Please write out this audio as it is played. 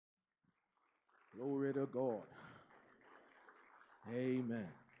Glory to God. Amen.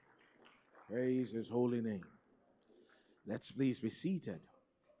 Praise his holy name. Let's please be seated.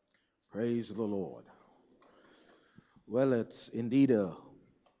 Praise the Lord. Well, it's indeed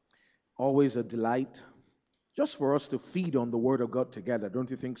always a delight just for us to feed on the Word of God together.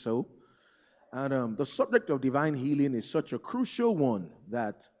 Don't you think so? And the subject of divine healing is such a crucial one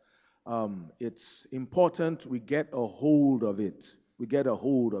that it's important we get a hold of it. We get a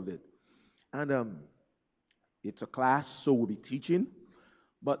hold of it. And it's a class, so we'll be teaching.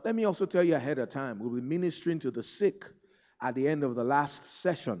 But let me also tell you ahead of time, we'll be ministering to the sick at the end of the last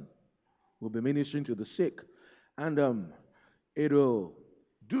session. We'll be ministering to the sick. And it'll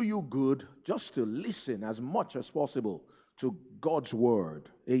do you good just to listen as much as possible to God's word.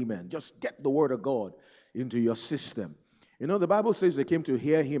 Amen. Just get the word of God into your system. You know, the Bible says they came to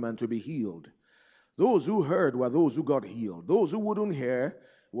hear him and to be healed. Those who heard were those who got healed. Those who wouldn't hear,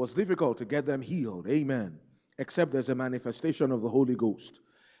 it was difficult to get them healed. Amen. Except there's a manifestation of the Holy Ghost.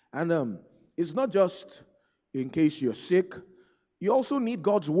 And it's not just in case you're sick. You also need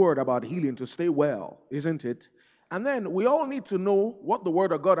God's word about healing to stay well, isn't it? And then we all need to know what the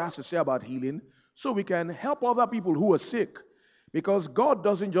word of God has to say about healing so we can help other people who are sick. Because God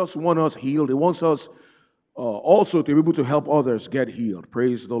doesn't just want us healed, he wants us also to be able to help others get healed.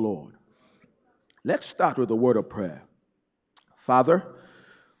 Praise the Lord. Let's start with a word of prayer. Father,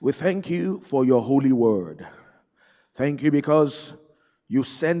 we thank you for your holy word. Thank you because you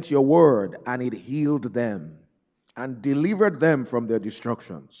sent your word and it healed them and delivered them from their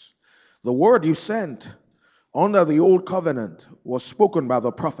destructions. The word you sent under the old covenant was spoken by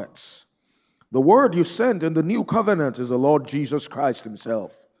the prophets. The word you sent in the new covenant is the Lord Jesus Christ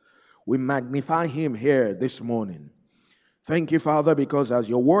himself. We magnify him here this morning. Thank you, Father, because as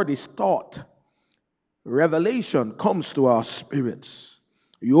your word is taught, revelation comes to our spirits.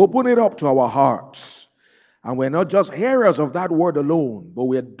 You open it up to our hearts. And we're not just hearers of that word alone, but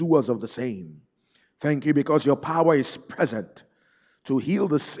we're doers of the same. Thank you because your power is present to heal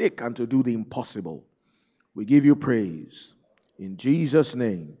the sick and to do the impossible. We give you praise in Jesus'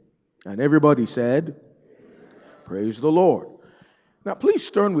 name. And everybody said, praise the Lord. Now please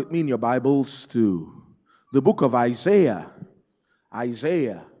turn with me in your Bibles to the book of Isaiah.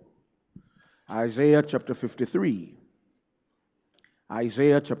 Isaiah chapter 53.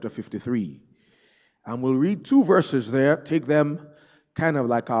 Isaiah chapter 53. And we'll read two verses there, take them kind of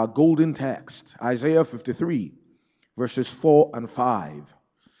like our golden text. Isaiah 53, verses 4 and 5.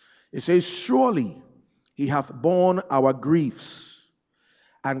 It says, surely he hath borne our griefs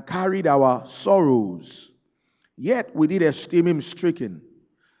and carried our sorrows. Yet we did esteem him stricken,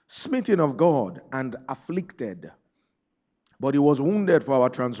 smitten of God, and afflicted. But he was wounded for our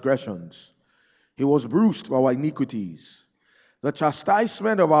transgressions. He was bruised for our iniquities. The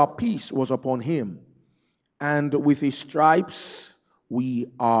chastisement of our peace was upon him, and with his stripes we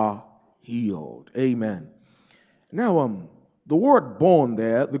are healed. Amen. Now, the word born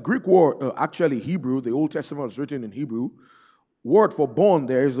there, the Greek word, actually Hebrew, the Old Testament was written in Hebrew. Word for born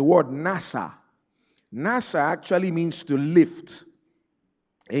there is the word nasa. Nasa actually means to lift.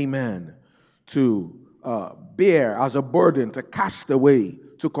 Amen. To bear as a burden, to cast away,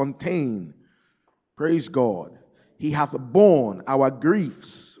 to contain. Praise God. He hath borne our griefs.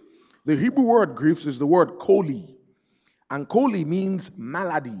 The Hebrew word griefs is the word koli. And koli means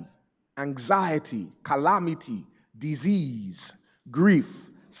malady, anxiety, calamity, disease, grief,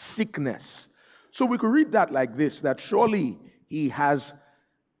 sickness. So we could read that like this, that surely he has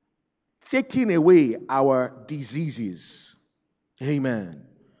taken away our diseases. Amen.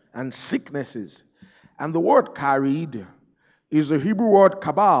 And sicknesses. And the word carried is the Hebrew word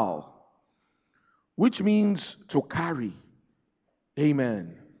kabal, which means to carry.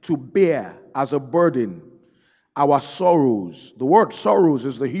 Amen. To bear as a burden our sorrows. The word sorrows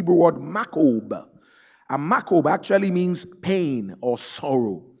is the Hebrew word makob. And makob actually means pain or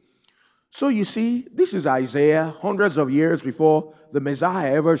sorrow. So you see, this is Isaiah hundreds of years before the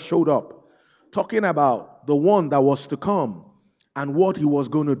Messiah ever showed up, talking about the one that was to come and what he was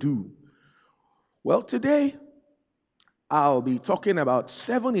going to do. Well, today I'll be talking about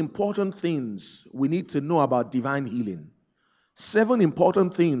 7 important things we need to know about divine healing. 7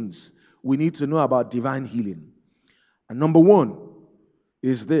 important things we need to know about divine healing. And number 1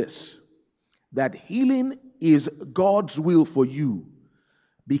 is this, that healing is God's will for you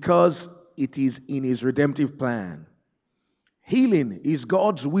because it is in his redemptive plan. Healing is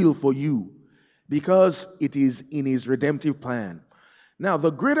God's will for you because it is in his redemptive plan. Now, the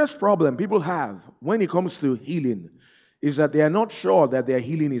greatest problem people have when it comes to healing is that they are not sure that their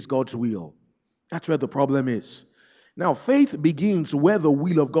healing is God's will. That's where the problem is. Now, faith begins where the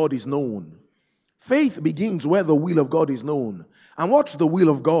will of God is known. Faith begins where the will of God is known. And what's the will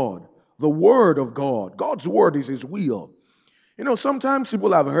of God? The Word of God. God's Word is His will. Sometimes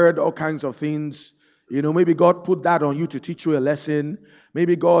people have heard all kinds of things. Maybe God put that on you to teach you a lesson.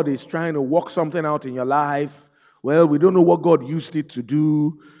 Maybe God is trying to work something out in your life. Well, we don't know what God used it to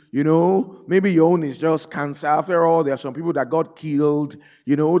do. Maybe your own is just cancer. After all, there are some people that God killed,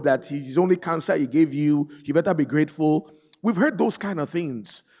 that His only cancer He gave you. You better be grateful. We've heard those kind of things,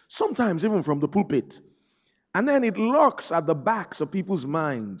 sometimes even from the pulpit. And then it lurks at the backs of people's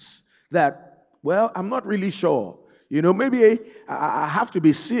minds that, well, I'm not really sure. Maybe I have to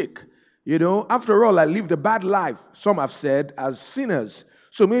be sick. After all, I lived a bad life, some have said, as sinners.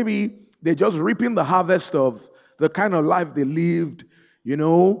 So maybe they're just reaping the harvest of the kind of life they lived.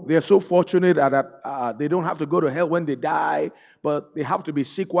 They're so fortunate that they don't have to go to hell when they die, but they have to be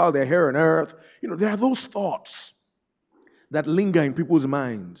sick while they're here on earth. There are those thoughts that linger in people's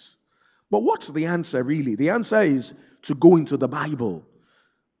minds. But what's the answer really? The answer is to go into the Bible.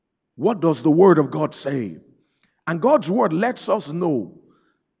 What does the Word of God say? And God's Word lets us know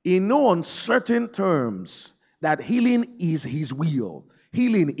in no uncertain terms that healing is His will.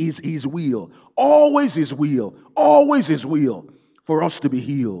 Healing is His will. Always His will. Always His will for us to be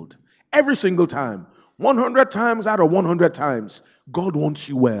healed. Every single time. 100 times out of 100 times, God wants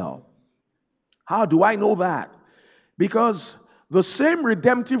you well. How do I know that? Because the same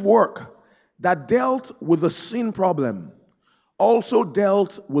redemptive work that dealt with the sin problem also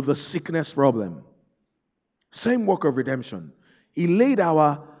dealt with the sickness problem. Same work of redemption. He laid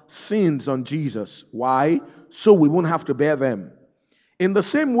our sins on Jesus. Why? So we won't have to bear them. In the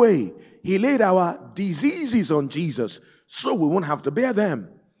same way, He laid our diseases on Jesus, so we won't have to bear them.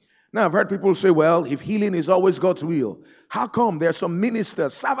 Now, I've heard people say, well, if healing is always God's will, how come there are some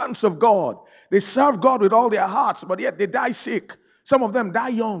ministers, servants of God, they serve God with all their hearts, but yet they die sick? Some of them die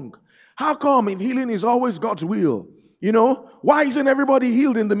young. How come if healing is always God's will? Why isn't everybody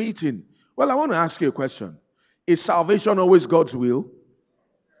healed in the meeting? Well, I want to ask you a question. Is salvation always God's will?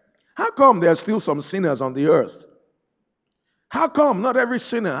 How come there are still some sinners on the earth? How come not every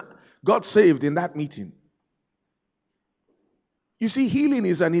sinner got saved in that meeting? You see, healing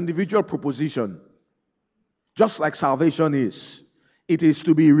is an individual proposition, just like salvation is. It is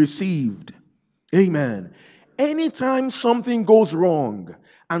to be received. Amen. Anytime something goes wrong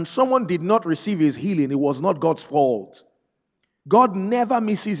and someone did not receive his healing, it was not God's fault. God never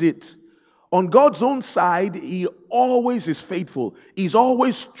misses it. On God's own side, He always is faithful. He's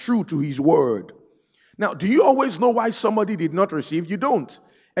always true to His word. Now, do you always know why somebody did not receive? You don't,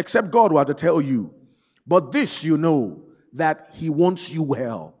 except God will have to tell you. But this you know, that He wants you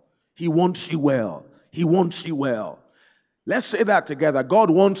well. He wants you well. He wants you well. Let's say that together. God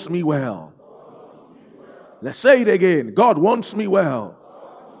wants me well. Let's say it again. God wants me well.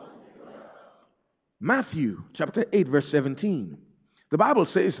 Matthew chapter 8 verse 17. The Bible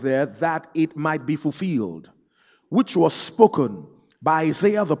says there that it might be fulfilled, which was spoken by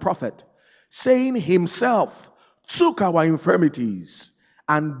Isaiah the prophet, saying, Himself took our infirmities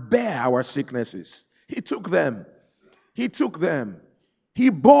and bare our sicknesses. He took them. He took them. He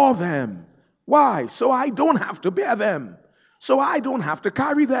bore them. Why? So I don't have to bear them. So I don't have to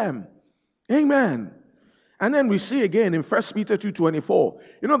carry them. Amen. And then we see again in 1 Peter 2:24.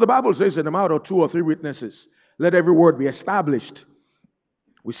 The Bible says in the mouth of 2 or 3 witnesses, let every word be established.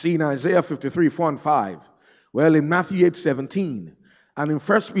 We see in Isaiah 53:4 and 5. Well, in Matthew 8:17 and in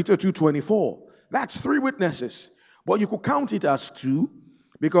 1 Peter 2:24. That's 3 witnesses. But you could count it as 2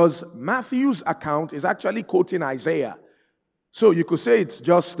 because Matthew's account is actually quoting Isaiah. So you could say it's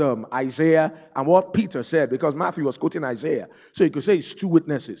just Isaiah and what Peter said because Matthew was quoting Isaiah. So you could say it's 2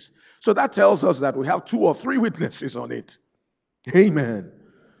 witnesses. So that tells us that we have 2 or 3 witnesses on it. Amen.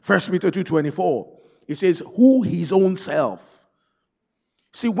 1 Peter 2:24. It says, who His own self.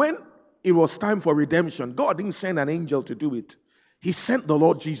 See, when it was time for redemption, God didn't send an angel to do it. He sent the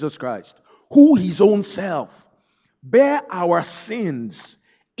Lord Jesus Christ, who His own self bare our sins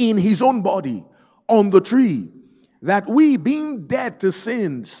in His own body on the tree, that we, being dead to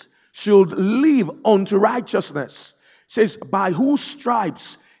sins, should live unto righteousness. It says, by whose stripes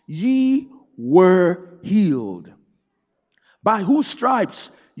ye were healed. By whose stripes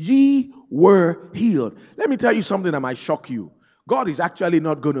ye were healed. Let me tell you something that might shock you. God is actually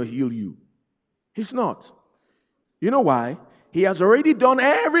not going to heal you. He's not. You know why? He has already done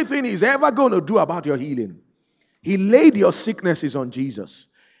everything He's ever going to do about your healing. He laid your sicknesses on Jesus.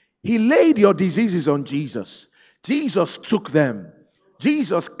 He laid your diseases on Jesus. Jesus took them.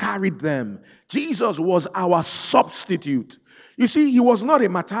 Jesus carried them. Jesus was our substitute. You see, He was not a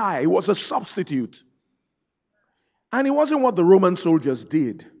martyr. He was a substitute. And it wasn't what the Roman soldiers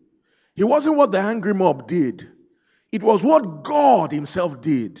did. It wasn't what the angry mob did. It was what God himself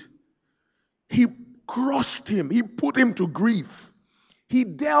did. He crushed him. He put him to grief. He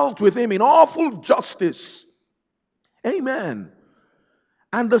dealt with him in awful justice. Amen.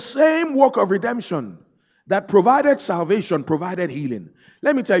 And the same work of redemption that provided salvation provided healing.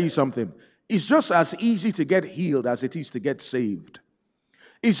 Let me tell you something. It's just as easy to get healed as it is to get saved.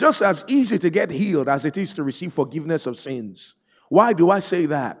 It's just as easy to get healed as it is to receive forgiveness of sins. Why do I say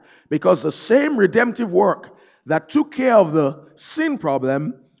that? Because the same redemptive work that took care of the sin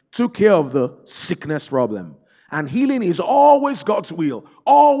problem took care of the sickness problem. And healing is always God's will,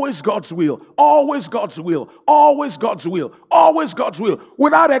 always God's will, always God's will, always God's will, always God's will,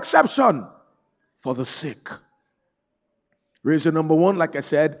 without exception for the sick. Reason number one, like I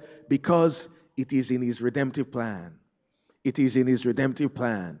said, because it is in his redemptive plan. It is in his redemptive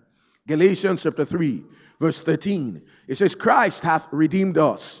plan. Galatians chapter 3, verse 13. It says, Christ hath redeemed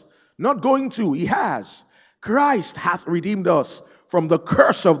us. Not going to, he has. Christ hath redeemed us from the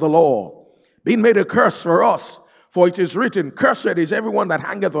curse of the law, being made a curse for us. For it is written, Cursed is everyone that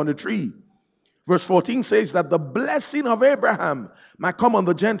hangeth on a tree. Verse 14 says that the blessing of Abraham might come on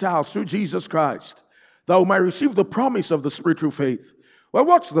the Gentiles through Jesus Christ, that we might receive the promise of the Spirit through faith. Well,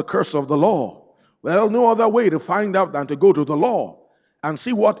 what's the curse of the law? Well, no other way to find out than to go to the law and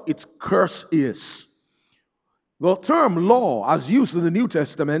see what its curse is. The term law, as used in the New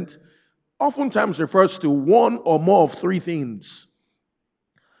Testament, oftentimes refers to one or more of three things.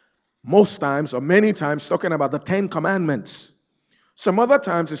 Most times, or many times, talking about the Ten Commandments. Some other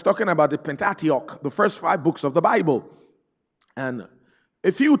times, it's talking about the Pentateuch, the first 5 books of the Bible. And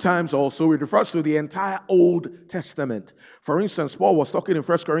a few times also, it refers to the entire Old Testament. For instance, Paul was talking in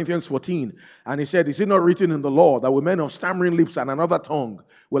 1 Corinthians 14, and he said, Is it not written in the law that with men of stammering lips and another tongue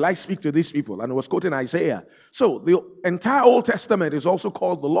will I speak to these people? And he was quoting Isaiah. So, the entire Old Testament is also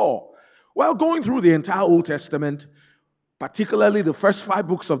called the law. Well, going through the entire Old Testament, particularly the first 5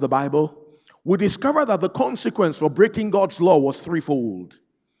 books of the Bible, we discover that the consequence for breaking God's law was threefold.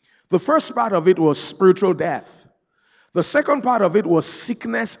 The first part of it was spiritual death. The second part of it was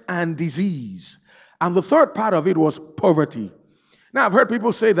sickness and disease. And the third part of it was poverty. Now, I've heard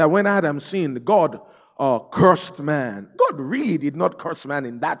people say that when Adam sinned, God cursed man. God really did not curse man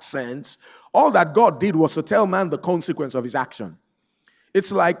in that sense. All that God did was to tell man the consequence of his action.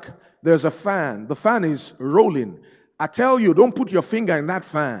 It's like there's a fan. The fan is rolling. I tell you, don't put your finger in that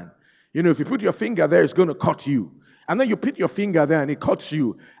fan. You know, if you put your finger there, it's going to cut you. And then you put your finger there and it cuts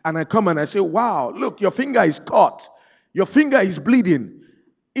you. And I come and I say, wow, look, your finger is cut. Your finger is bleeding.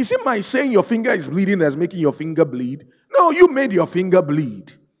 Is it my saying your finger is bleeding that's making your finger bleed? No, you made your finger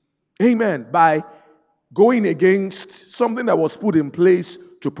bleed. Amen. By going against something that was put in place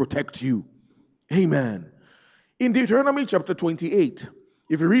to protect you. Amen. In Deuteronomy chapter 28,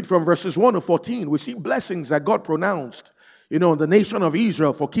 if you read from verses 1 to 14, we see blessings that God pronounced, on the nation of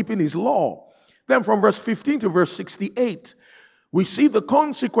Israel for keeping his law. Then from verse 15 to verse 68, we see the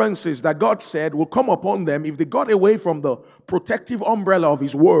consequences that God said will come upon them if they got away from the protective umbrella of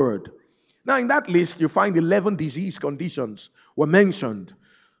his word. Now in that list, you find 11 disease conditions were mentioned.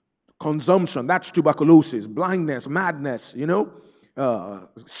 Consumption, that's tuberculosis, blindness, madness,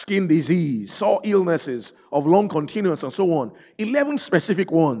 skin disease, sore illnesses of long continuance and so on. 11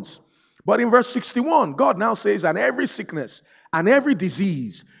 specific ones. But in verse 61, God now says, and every sickness and every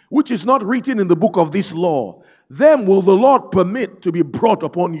disease which is not written in the book of this law, them will the Lord permit to be brought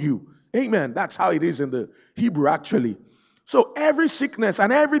upon you. Amen. That's how it is in the Hebrew actually. So every sickness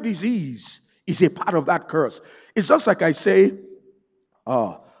and every disease is a part of that curse. It's just like I say,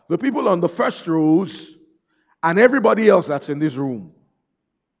 the people on the first rows and everybody else that's in this room.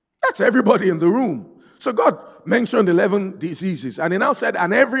 That's everybody in the room. So God mentioned 11 diseases, and he now said,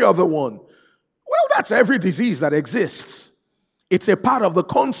 and every other one. Well, that's every disease that exists. It's a part of the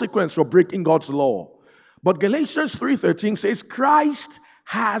consequence for breaking God's law. But Galatians 3:13 says, Christ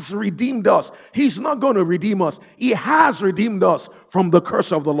has redeemed us. He's not going to redeem us. He has redeemed us from the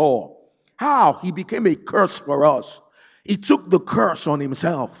curse of the law. How? He became a curse for us. He took the curse on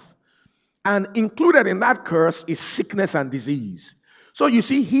himself. And included in that curse is sickness and disease. So you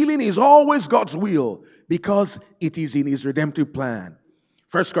see, healing is always God's will because it is in his redemptive plan.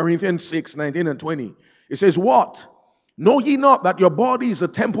 1 Corinthians 6:19 and 20. It says, what? Know ye not that your body is a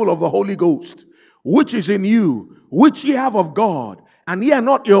temple of the Holy Ghost, which is in you, which ye have of God, and ye are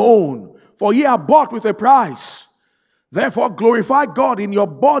not your own, for ye are bought with a price. Therefore glorify God in your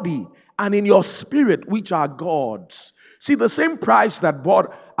body and in your spirit, which are God's. See, the same price that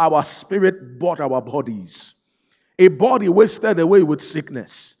bought our spirit bought our bodies. A body wasted away with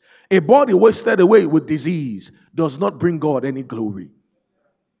sickness, a body wasted away with disease does not bring God any glory.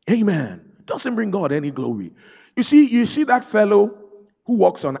 Amen. Doesn't bring God any glory. You see that fellow who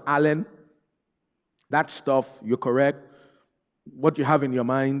walks on Allen, that stuff, you're correct. What you have in your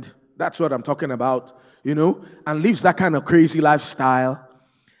mind, that's what I'm talking about, and lives that kind of crazy lifestyle.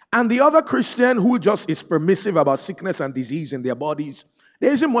 And the other Christian who just is permissive about sickness and disease in their bodies,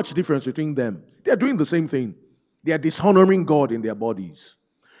 there isn't much difference between them. They're doing the same thing. They are dishonoring God in their bodies.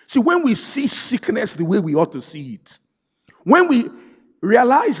 See, when we see sickness the way we ought to see it, when we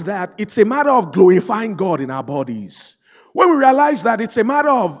realize that it's a matter of glorifying God in our bodies, when we realize that it's a matter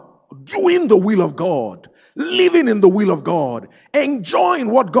of doing the will of God, living in the will of God, enjoying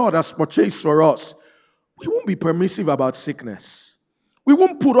what God has purchased for us, we won't be permissive about sickness. We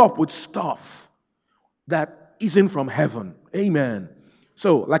won't put up with stuff that isn't from heaven. Amen.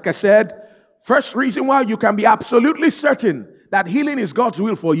 So, like I said, first reason why you can be absolutely certain that healing is God's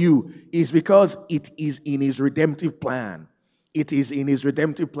will for you is because it is in His redemptive plan. It is in His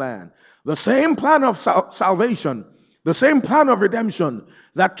redemptive plan. The same plan of salvation, the same plan of redemption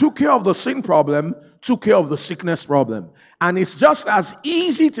that took care of the sin problem, took care of the sickness problem. And it's just as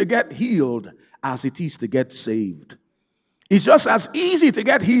easy to get healed as it is to get saved. It's just as easy to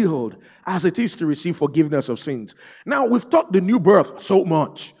get healed as it is to receive forgiveness of sins. Now, we've taught the new birth so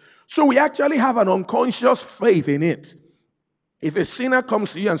much, so we actually have an unconscious faith in it. If a sinner comes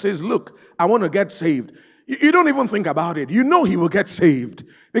to you and says, look, I want to get saved, you don't even think about it. You know he will get saved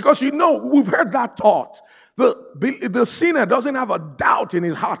because we've heard that taught. The sinner doesn't have a doubt in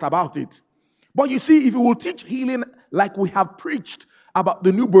his heart about it. But you see, if you will teach healing like we have preached about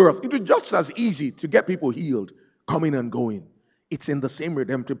the new birth, it is just as easy to get people healed, coming and going. It's in the same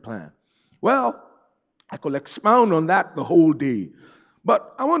redemptive plan. Well, I could expound on that the whole day.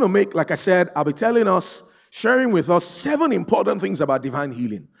 But I want to make, like I said, I'll be sharing with us 7 important things about divine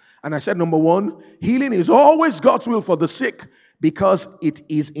healing. And I said, number 1, healing is always God's will for the sick because it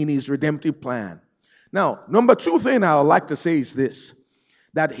is in His redemptive plan. Now, number 2 thing I would like to say is this,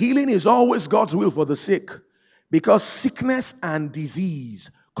 that healing is always God's will for the sick because sickness and disease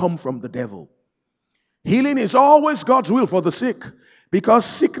come from the devil. Healing is always God's will for the sick because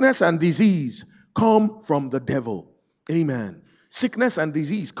sickness and disease come from the devil. Amen. Sickness and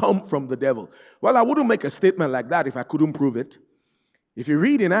disease come from the devil. Well, I wouldn't make a statement like that if I couldn't prove it. If you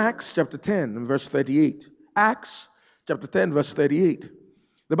read in Acts chapter 10 and verse 38, Acts chapter 10 verse 38,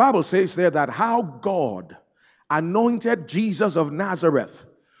 the Bible says there that how God anointed Jesus of Nazareth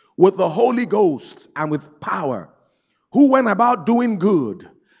with the Holy Ghost and with power, who went about doing good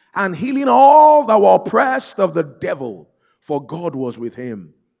and healing all that were oppressed of the devil, for God was with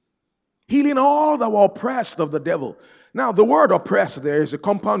him. Healing all that were oppressed of the devil. Now, the word oppressed there is a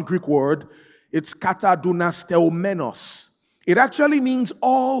compound Greek word. It's katadunasteumenos. It actually means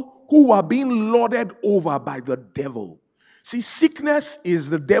all who are being lorded over by the devil. See, sickness is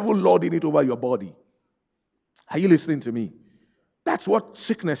the devil lording it over your body. Are you listening to me? That's what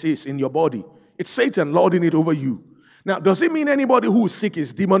sickness is in your body. It's Satan lording it over you. Now, does it mean anybody who is sick is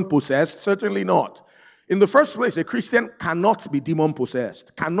demon-possessed? Certainly not. In the first place, a Christian cannot be demon-possessed.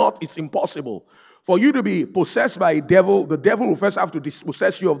 Cannot, it's impossible. For you to be possessed by a devil, the devil will first have to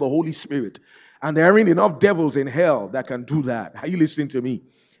dispossess you of the Holy Spirit. And there aren't enough devils in hell that can do that. Are you listening to me?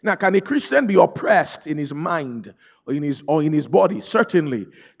 Now, can a Christian be oppressed in his mind or in his body? Certainly.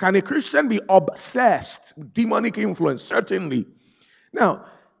 Can a Christian be obsessed with demonic influence? Certainly. Now,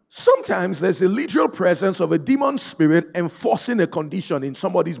 sometimes there's a literal presence of a demon spirit enforcing a condition in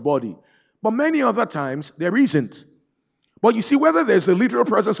somebody's body. But many other times, there isn't. But you see, whether there's a literal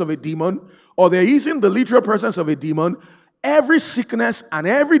presence of a demon or there isn't the literal presence of a demon, every sickness and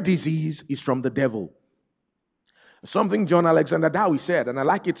every disease is from the devil. Something John Alexander Dowie said, and I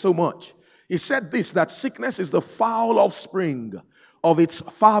like it so much. He said this, that sickness is the foul offspring of its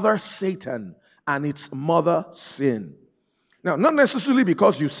father Satan and its mother sin. Now, not necessarily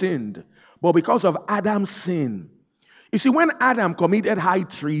because you sinned, but because of Adam's sin. You see, when Adam committed high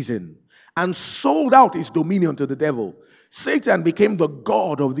treason and sold out his dominion to the devil, Satan became the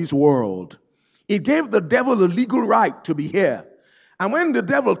god of this world. It gave the devil a legal right to be here. And when the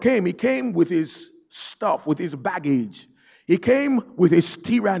devil came, he came with his stuff, with his baggage. He came with his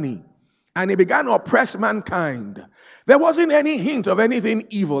tyranny. And he began to oppress mankind. There wasn't any hint of anything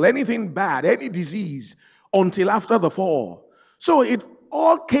evil, anything bad, any disease until after the fall. So it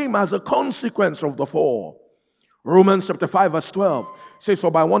all came as a consequence of the fall. Romans chapter 5 verse 12 says,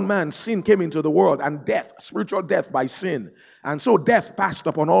 for by one man sin came into the world, and death, spiritual death by sin. And so death passed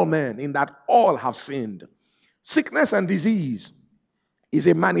upon all men, in that all have sinned. Sickness and disease is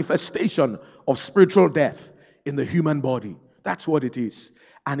a manifestation of spiritual death in the human body. That's what it is.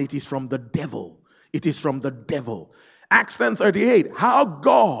 And it is from the devil. It is from the devil. Acts 10:38, how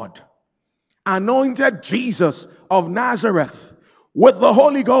God anointed Jesus of Nazareth with the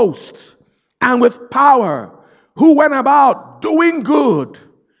Holy Ghost and with power, who went about doing good.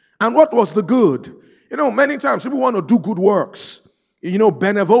 And what was the good? Many times people want to do good works,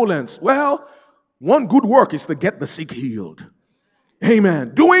 benevolence. Well, one good work is to get the sick healed.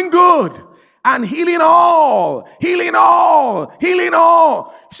 Amen. Doing good and healing all, healing all, healing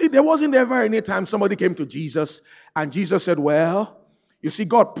all. See, there wasn't ever any time somebody came to Jesus and Jesus said, well, you see,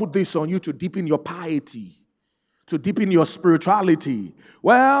 God put this on you to deepen your piety, to deepen your spirituality.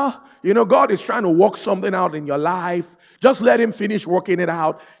 Well, God is trying to work something out in your life. Just let him finish working it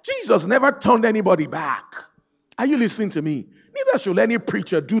out. Jesus never turned anybody back. Are you listening to me? Neither should any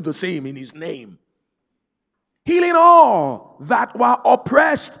preacher do the same in his name. Healing all that were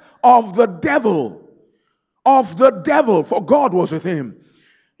oppressed of the devil, for God was with him.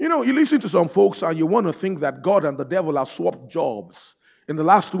 You listen to some folks and you want to think that God and the devil have swapped jobs in the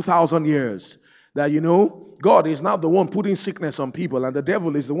last 2,000 years. That, God is now the one putting sickness on people and the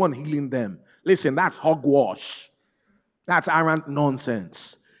devil is the one healing them. Listen, that's hogwash. That's arrant nonsense.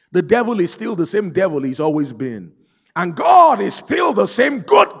 The devil is still the same devil he's always been. And God is still the same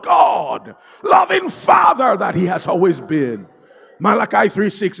good God, loving Father that he has always been. Malachi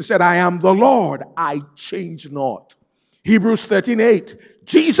 3:6, he said, I am the Lord, I change not. Hebrews 13:8,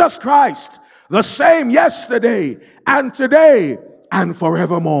 Jesus Christ, the same yesterday and today and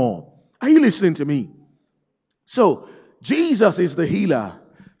forevermore. Are you listening to me? So, Jesus is the healer.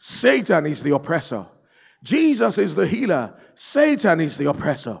 Satan is the oppressor. Jesus is the healer. Satan is the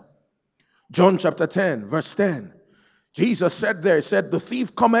oppressor. John chapter 10, verse 10. Jesus said there, he said, the thief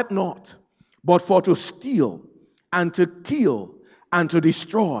cometh not, but for to steal and to kill and to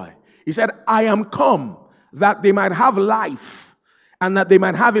destroy. He said, I am come that they might have life and that they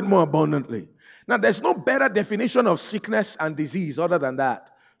might have it more abundantly. Now, there's no better definition of sickness and disease other than that.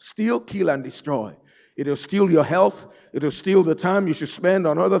 Steal, kill, and destroy. It'll steal your health. It'll steal the time you should spend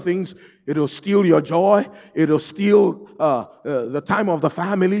on other things. It'll steal your joy. It'll steal the time of the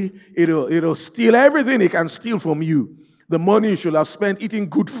family. It'll steal everything it can steal from you. The money you should have spent eating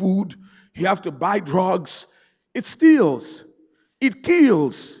good food. You have to buy drugs. It steals. It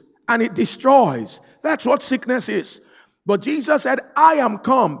kills. And it destroys. That's what sickness is. But Jesus said, I am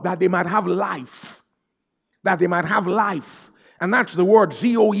come that they might have life. That they might have life. And that's the word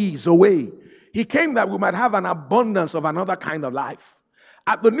Zoe, Zoe. He came that we might have an abundance of another kind of life.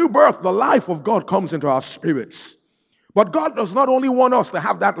 At the new birth, the life of God comes into our spirits. But God does not only want us to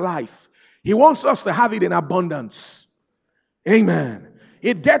have that life. He wants us to have it in abundance. Amen.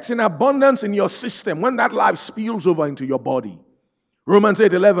 It gets in abundance in your system when that life spills over into your body. Romans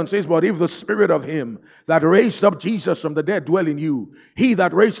 8:11 says, but if the spirit of him that raised up Jesus from the dead dwell in you, he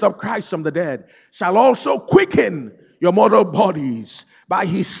that raised up Christ from the dead shall also quicken your mortal bodies by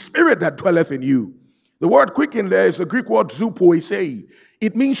his spirit that dwelleth in you. The word quicken there is the Greek word zoopoiesei.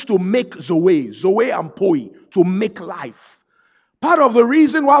 It means to make zoe and poi, to make life. Part of the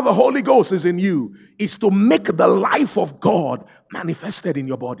reason why the Holy Ghost is in you is to make the life of God manifested in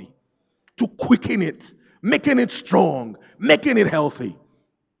your body. To quicken it, making it strong, making it healthy.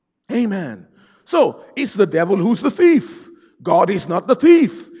 Amen. So, it's the devil who's the thief. God is not the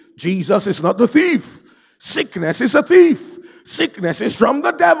thief. Jesus is not the thief. Sickness is a thief. Sickness is from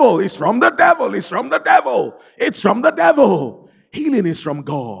the devil. It's from the devil. It's from the devil. It's from the devil. Healing is from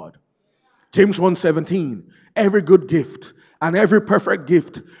God. James 1:17. Every good gift and every perfect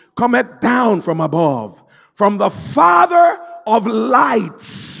gift cometh down from above, from the Father of lights,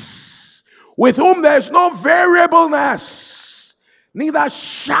 with whom there is no variableness, neither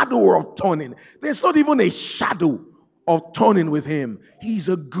shadow of turning. There's not even a shadow of turning with him. He's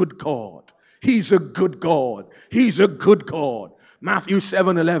a good God. He's a good God. He's a good God. Matthew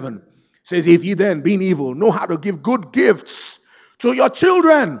 7:11 says, if ye then, being evil, know how to give good gifts to your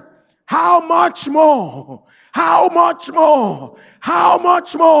children, how much more, how much more, how much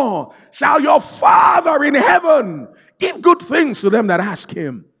more shall your Father in heaven give good things to them that ask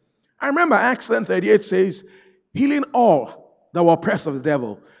him? I remember Acts 10:38 says, healing all that were oppressed of the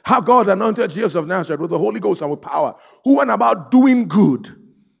devil. How God anointed Jesus of Nazareth with the Holy Ghost and with power, who went about doing good.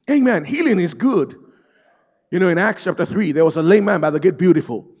 Amen. Healing is good. In Acts chapter 3, there was a lame man by the gate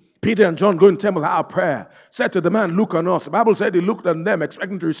beautiful. Peter and John going to the temple, our prayer, said to the man, look on us. The Bible said he looked on them,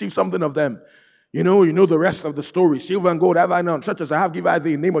 expecting to receive something of them. You know the rest of the story. Silver and gold have I none, such as I have give I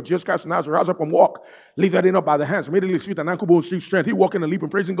thee in the name of Jesus Christ of Nazareth. Rise up and walk. Lift that in up by the hands. Immediately his feet and ankle bones received strength. He walking and leaping,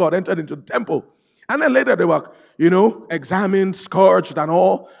 praising God, entered into the temple. And then later they were, examined, scourged and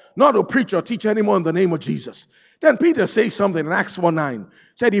all. Not to preach or teach anymore in the name of Jesus. Then Peter says something in Acts 1:9.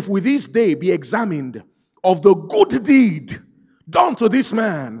 Said, if we this day be examined of the good deed done to this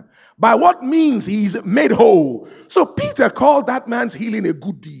man, by what means he is made whole. So Peter called that man's healing a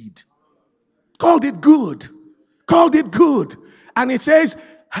good deed. Called it good. Called it good. And it says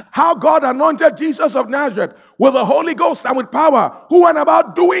how God anointed Jesus of Nazareth with the Holy Ghost and with power, who went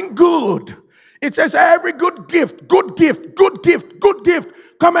about doing good. It says every good gift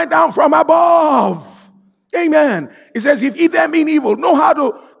coming down from above. Amen. It says, if ye then mean evil, know how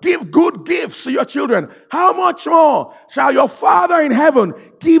to give good gifts to your children. How much more shall your Father in heaven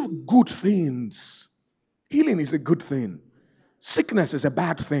give good things? Healing is a good thing. Sickness is a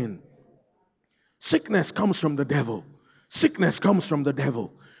bad thing. Sickness comes from the devil. Sickness comes from the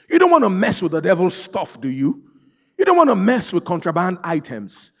devil. You don't want to mess with the devil's stuff, do you? You don't want to mess with contraband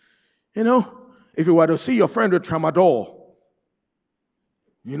items. You know, if you were to see your friend with tramadol,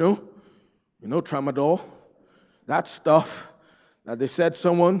 you know tramadol, that stuff that they said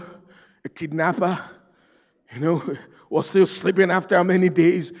someone, a kidnapper, was still sleeping after how many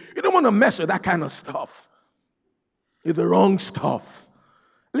days. You don't want to mess with that kind of stuff. It's the wrong stuff.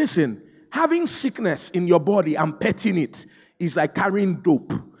 Listen, having sickness in your body and petting it is like carrying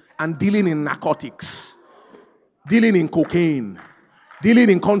dope and dealing in narcotics, dealing in cocaine, dealing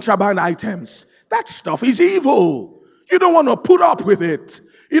in contraband items. That stuff is evil. You don't want to put up with it.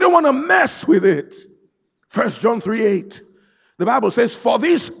 You don't want to mess with it. 1 John 3:8. The Bible says, for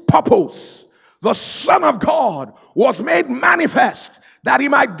this purpose, the Son of God was made manifest, that he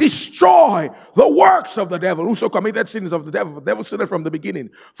might destroy the works of the devil. Whoso committed sins of the devil, the devil sinned from the beginning.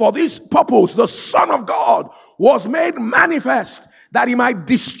 For this purpose, the Son of God was made manifest, that he might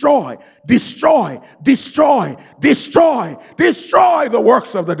destroy the works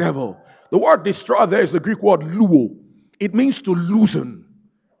of the devil. The word destroy there is the Greek word luo. It means to loosen,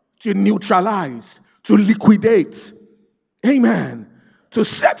 to neutralize, to liquidate. Amen. To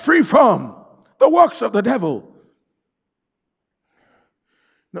set free from the works of the devil.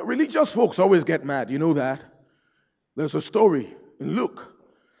 Now, religious folks always get mad. You know that. There's a story in Luke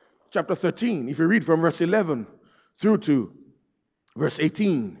chapter 13. If you read from verse 11 through to verse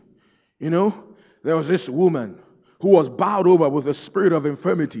 18, there was this woman who was bowed over with a spirit of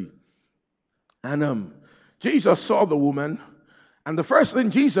infirmity. And Jesus saw the woman. And the first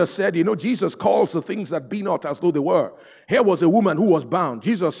thing Jesus said, Jesus calls the things that be not as though they were. Here was a woman who was bound.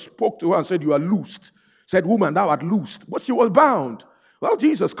 Jesus spoke to her and said, you are loosed. Said, woman, thou art loosed. But she was bound. Well,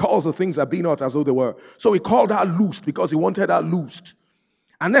 Jesus calls the things that be not as though they were. So he called her loosed because he wanted her loosed.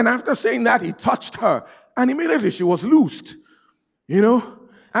 And then after saying that, he touched her. And immediately she was loosed.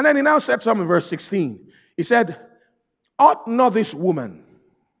 And then he now said something in verse 16. He said, ought not this woman,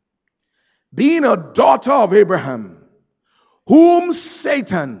 being a daughter of Abraham, whom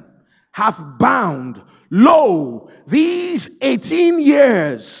Satan hath bound, lo, these 18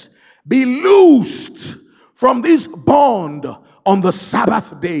 years, be loosed from this bond on the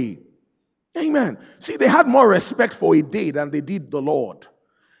Sabbath day. Amen. See, they had more respect for a day than they did the Lord.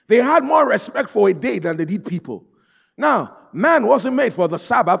 They had more respect for a day than they did people. Now, man wasn't made for the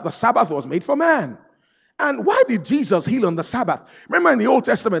Sabbath was made for man. And why did Jesus heal on the Sabbath? Remember in the Old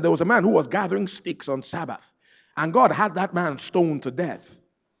Testament, there was a man who was gathering sticks on Sabbath. And God had that man stoned to death.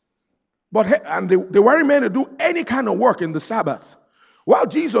 And they weren't meant to do any kind of work in the Sabbath. While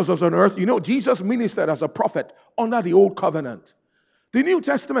Jesus was on earth, Jesus ministered as a prophet under the Old Covenant. The New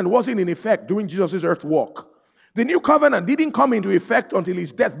Testament wasn't in effect during Jesus' earth walk. The New Covenant didn't come into effect until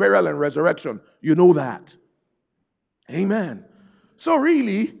his death, burial, and resurrection. You know that. Amen. So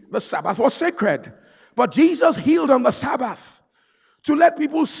really, the Sabbath was sacred. But Jesus healed on the Sabbath to let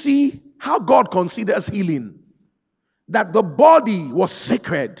people see how God considers healing. That the body was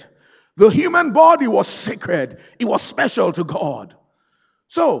sacred. The human body was sacred. It was special to God.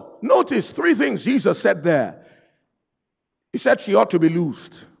 So, notice 3 things Jesus said there. He said she ought to be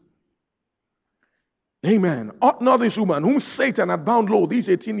loosed. Amen. Ought not this woman, whom Satan had bound low these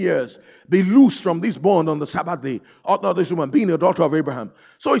 18 years, be loosed from this bond on the Sabbath day? Ought not this woman, being a daughter of Abraham?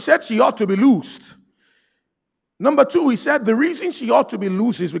 So he said she ought to be loosed. Number 2, he said the reason she ought to be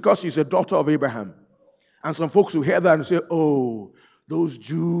loosed is because she's a daughter of Abraham. And some folks will hear that and say, oh, those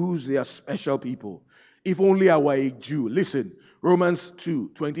Jews, they are special people. If only I were a Jew. Listen, Romans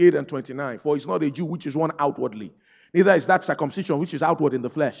 2:28 and 29. For it's not a Jew which is one outwardly. Neither is that circumcision which is outward in the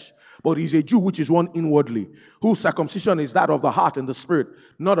flesh. But he's a Jew which is one inwardly. Whose circumcision is that of the heart and the spirit,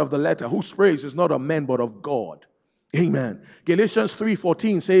 not of the letter. Whose praise is not of men but of God. Amen. Galatians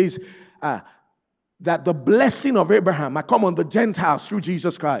 3:14 says that the blessing of Abraham might come on the Gentiles through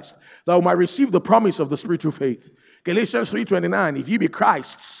Jesus Christ, that we might receive the promise of the Spirit through faith. Galatians 3:29, if ye be Christ's,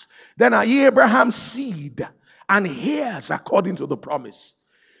 then are ye Abraham's seed, and heirs according to the promise.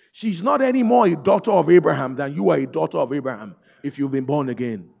 She's not anymore a daughter of Abraham than you are a daughter of Abraham if you've been born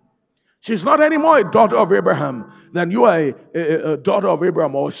again. She's not anymore a daughter of Abraham than you are a daughter of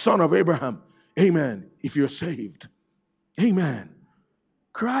Abraham or a son of Abraham. Amen. If you're saved. Amen.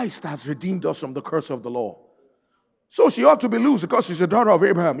 Christ has redeemed us from the curse of the law. So she ought to be loosed because she's a daughter of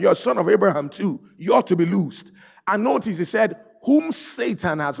Abraham. You're a son of Abraham too. You ought to be loosed. And notice he said, whom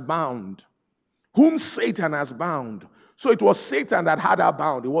Satan has bound. Whom Satan has bound. So it was Satan that had her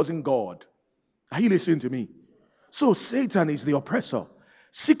bound. It wasn't God. Are you listening to me? So Satan is the oppressor.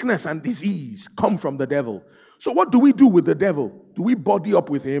 Sickness and disease come from the devil. So what do we do with the devil? Do we body up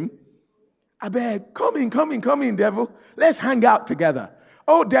with him? I beg, come in, devil. Let's hang out together.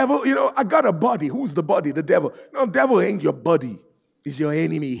 Oh, devil, I got a body. Who's the body? The devil. No, devil ain't your body. He's your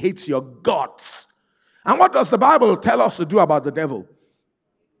enemy. He hates your guts. And what does the Bible tell us to do about the devil?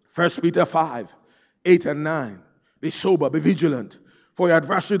 1 Peter 5, 8 and 9. Be sober, be vigilant. For your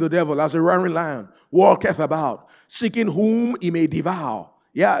adversary the devil, as a roaring lion, walketh about, seeking whom he may devour.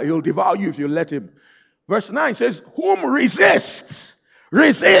 Yeah, he'll devour you if you let him. Verse 9 says, whom resist,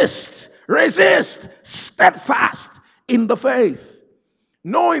 steadfast in the faith,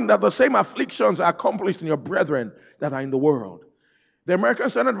 knowing that the same afflictions are accomplished in your brethren that are in the world. The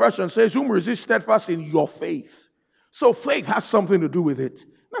American Standard Version says, whom resist steadfast in your faith. So faith has something to do with it.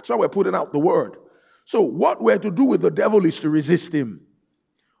 That's why we're putting out the word. So what we're to do with the devil is to resist him.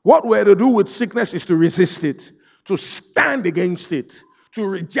 What we're to do with sickness is to resist it, to stand against it, to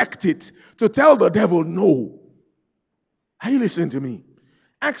reject it, to tell the devil no. Are you listening to me?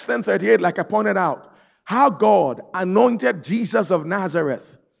 Acts 10:38, like I pointed out, how God anointed Jesus of Nazareth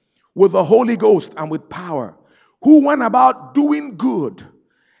with the Holy Ghost and with power, who went about doing good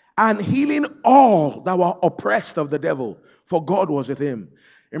and healing all that were oppressed of the devil, for God was with him.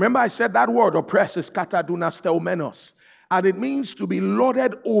 Remember I said that word oppressed is katadunasteumenos, and it means to be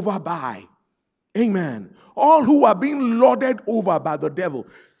lorded over by. Amen. All who are being lorded over by the devil.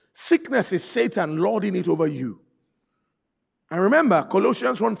 Sickness is Satan lording it over you. And remember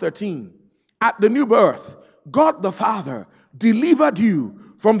Colossians 1:13, at the new birth, God the Father delivered you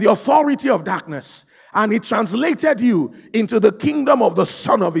from the authority of darkness, and he translated you into the kingdom of the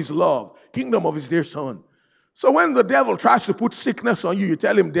Son of his love, kingdom of his dear Son. So when the devil tries to put sickness on you, you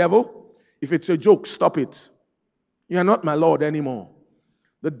tell him, devil, if it's a joke, stop it. You are not my Lord anymore.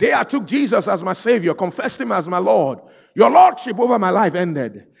 The day I took Jesus as my Savior, confessed him as my Lord, your lordship over my life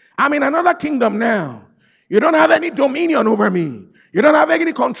ended. I'm in another kingdom now. You don't have any dominion over me. You don't have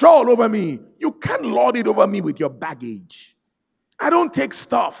any control over me. You can't lord it over me with your baggage. I don't take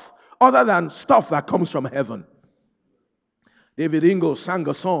stuff other than stuff that comes from heaven. David Ingalls sang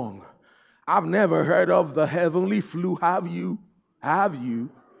a song. I've never heard of the heavenly flu. Have you? Have you?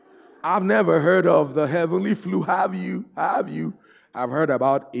 I've never heard of the heavenly flu. Have you? Have you? I've heard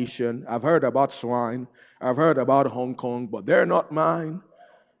about Asian. I've heard about swine. I've heard about Hong Kong, but they're not mine.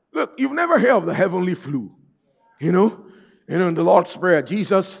 Look, you've never heard of the heavenly flu. In the Lord's Prayer,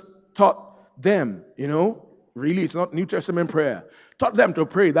 Jesus taught them, really it's not New Testament prayer, taught them to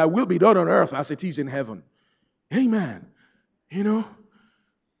pray that will be done on earth as it is in heaven. Amen. Did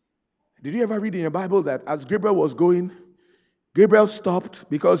you ever read in your Bible that as Gabriel was going, Gabriel stopped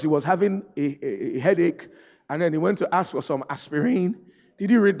because he was having a headache, and then he went to ask for some aspirin? Did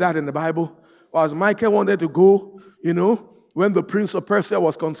you read that in the Bible? Or as Michael wanted to go, when the prince of Persia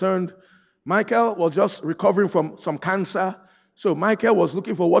was concerned, Michael was just recovering from some cancer. So Michael was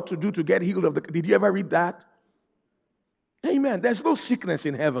looking for what to do to get healed of the... Did you ever read that? Amen. There's no sickness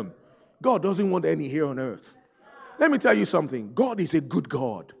in heaven. God doesn't want any here on earth. Let me tell you something. God is a good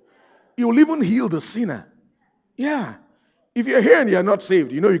God. He will even heal the sinner. Yeah. If you're here and you're not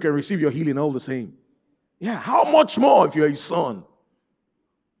saved, you can receive your healing all the same. Yeah. How much more if you're his son?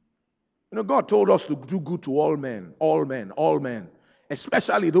 God told us to do good to all men,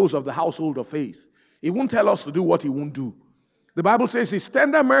 especially those of the household of faith. He won't tell us to do what he won't do. The Bible says his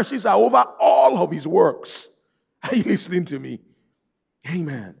tender mercies are over all of his works. Are you listening to me?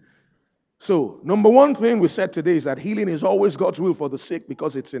 Amen. So, number one thing we said today is that healing is always God's will for the sick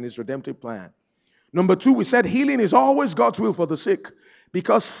because it's in his redemptive plan. Number two, we said healing is always God's will for the sick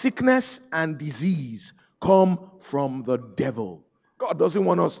because sickness and disease come from the devil. God doesn't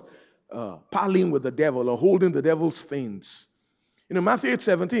want us parlaying with the devil or holding the devil's things. Matthew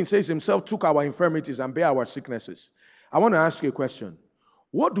 8:17 says himself took our infirmities and bare our sicknesses. I want to ask you a question.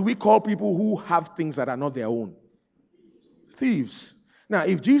 What do we call people who have things that are not their own? Thieves. Now,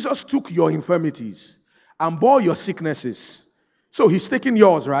 if Jesus took your infirmities and bore your sicknesses, so he's taking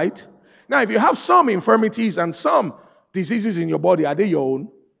yours, right? Now, if you have some infirmities and some diseases in your body, are they your own?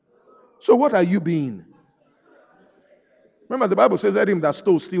 So what are you being? Remember, the Bible says, let him that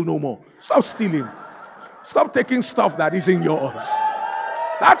stole steal no more. Stop stealing. Stop taking stuff that isn't yours.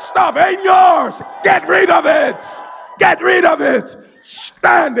 That stuff ain't yours. Get rid of it. Get rid of it.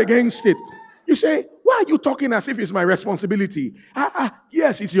 Stand against it. You say, why are you talking as if it's my responsibility?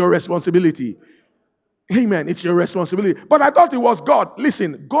 Yes, it's your responsibility. Amen. It's your responsibility. But I thought it was God.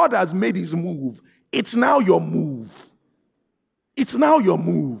 Listen, God has made his move. It's now your move. It's now your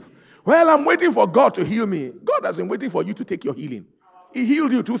move. Well, I'm waiting for God to heal me. God hasn't waiting for you to take your healing. He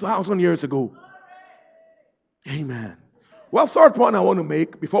healed you 2,000 years ago. Amen. Well, third point I want to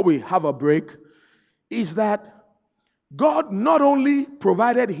make before we have a break is that God not only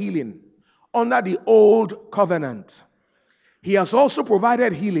provided healing under the old covenant, he has also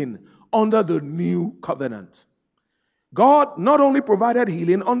provided healing under the new covenant. God not only provided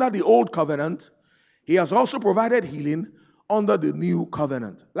healing under the old covenant, he has also provided healing under the new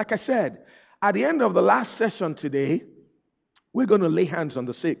covenant. Like I said, at the end of the last session today, we're going to lay hands on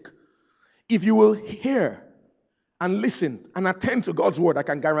the sick. If you will hear and listen and attend to God's word, I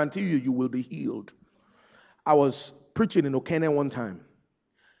can guarantee you, you will be healed. I was preaching in Okene one time.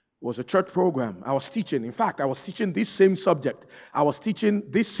 It was a church program. I was teaching. In fact, I was teaching this same subject. I was teaching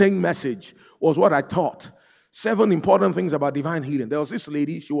this same message was what I taught. 7 important things about divine healing. There was this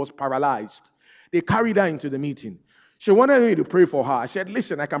lady, she was paralyzed. They carried her into the meeting. She wanted me to pray for her. I said,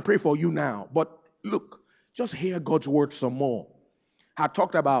 listen, I can pray for you now. But look, just hear God's word some more. I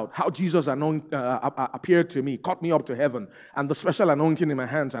talked about how Jesus appeared to me, caught me up to heaven, and the special anointing in my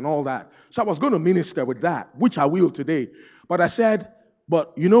hands and all that. So I was going to minister with that, which I will today. But I said,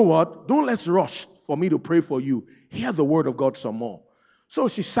 but you know what? Don't let's rush for me to pray for you. Hear the word of God some more. So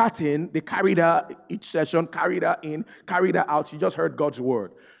she sat in. They carried her each session, carried her in, carried her out. She just heard God's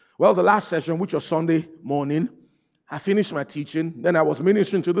word. Well, the last session, which was Sunday morning, I finished my teaching. Then I was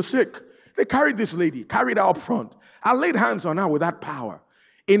ministering to the sick. They carried this lady, carried her up front. I laid hands on her with that power.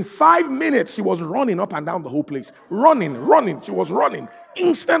 In 5 minutes, she was running up and down the whole place. Running. She was running.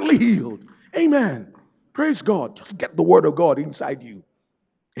 Instantly healed. Amen. Praise God. Just get the word of God inside you.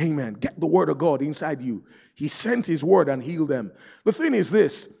 Amen. Get the word of God inside you. He sent his word and healed them. The thing is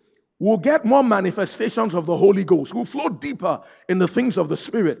this. We'll get more manifestations of the Holy Ghost. We'll flow deeper in the things of the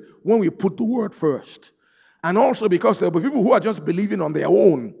Spirit when we put the word first. And also because there will be people who are just believing on their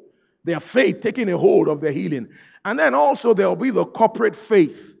own. Their faith taking a hold of their healing. And then also there will be the corporate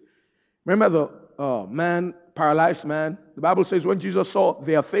faith. Remember the paralyzed man? The Bible says when Jesus saw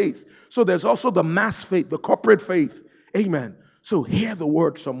their faith. So there's also the mass faith, the corporate faith. Amen. So hear the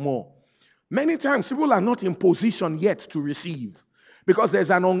word some more. Many times people are not in position yet to receive because there's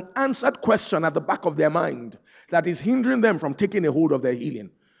an unanswered question at the back of their mind that is hindering them from taking a hold of their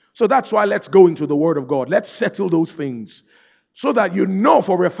healing. So that's why let's go into the word of God. Let's settle those things so that you know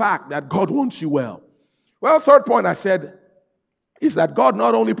for a fact that God wants you well. Well, third point I said is that God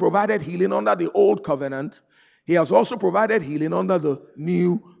not only provided healing under the old covenant, he has also provided healing under the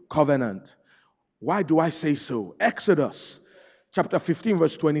new covenant. Why do I say so? Exodus chapter 15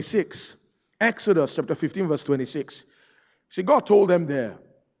 verse 26. Exodus chapter 15 verse 26. See, God told them there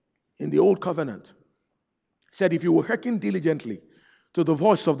in the old covenant, said, if you will hearken diligently to the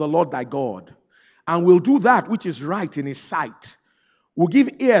voice of the Lord thy God, and will do that which is right in his sight, will give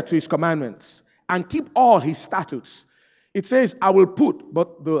ear to his commandments, and keep all his statutes. It says, I will put,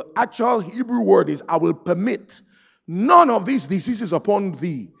 but the actual Hebrew word is, I will permit none of these diseases upon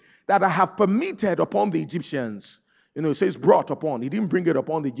thee that I have permitted upon the Egyptians. You know, it says brought upon. He didn't bring it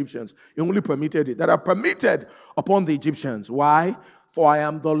upon the Egyptians. He only permitted it. That are permitted upon the Egyptians. Why? For I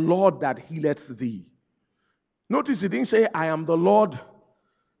am the Lord that healeth thee. Notice he didn't say, I am the Lord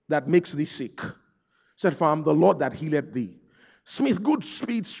that makes thee sick. He said, for I am the Lord that healeth thee. Smith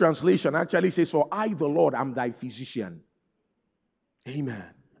Goodspeed's translation actually says, for I, the Lord, am thy physician. Amen.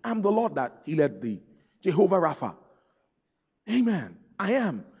 I'm the Lord that healeth thee. Jehovah Rapha. Amen. I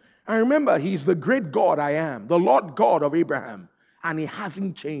am. And remember, he's the great God I am, the Lord God of Abraham, and he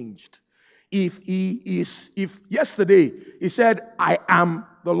hasn't changed. If yesterday he said, I am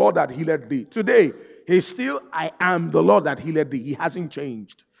the Lord that healeth thee. Today, he's still, I am the Lord that healeth thee. He hasn't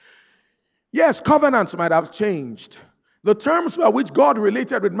changed. Yes, covenants might have changed. The terms by which God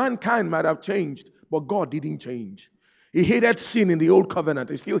related with mankind might have changed, but God didn't change. He hated sin in the old covenant.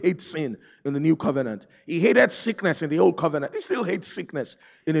 He still hates sin in the new covenant. He hated sickness in the old covenant. He still hates sickness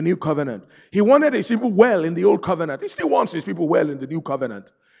in the new covenant. He wanted his people well in the old covenant. He still wants his people well in the new covenant.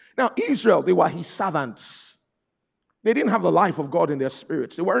 Now, Israel, they were his servants. They didn't have the life of God in their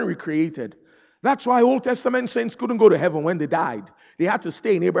spirits. They weren't recreated. That's why Old Testament saints couldn't go to heaven when they died. They had to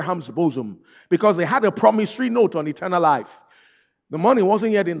stay in Abraham's bosom because they had a promissory note on eternal life. The money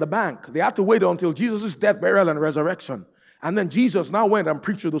wasn't yet in the bank. They had to wait until Jesus' death, burial, and resurrection. And then Jesus now went and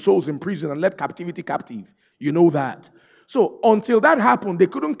preached to the souls in prison and led captivity captive. You know that. So until that happened, they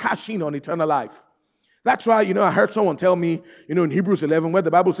couldn't cash in on eternal life. That's why, I heard someone tell me, in Hebrews 11, where the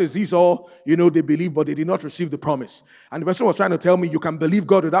Bible says these all, they believe, but they did not receive the promise. And the person was trying to tell me you can believe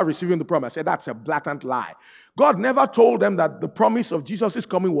God without receiving the promise. I said, that's a blatant lie. God never told them that the promise of Jesus'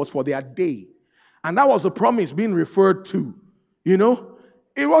 coming was for their day. And that was the promise being referred to.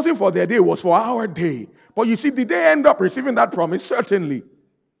 It wasn't for their day, it was for our day. But you see, did they end up receiving that promise? Certainly.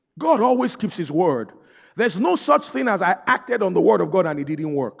 God always keeps his word. There's no such thing as I acted on the word of God and it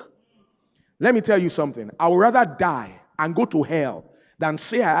didn't work. Let me tell you something. I would rather die and go to hell than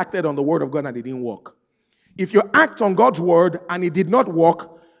say I acted on the word of God and it didn't work. If you act on God's word and it did not work,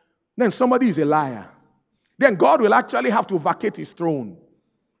 then somebody is a liar. Then God will actually have to vacate his throne.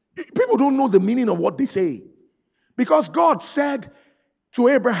 People don't know the meaning of what they say. Because God said to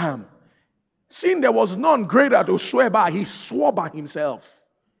Abraham, seeing there was none greater to swear by, he swore by himself.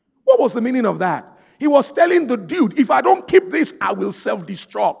 What was the meaning of that? He was telling the dude, if I don't keep this, I will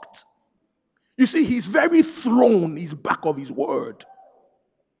self-destruct. You see, his very throne is back of his word.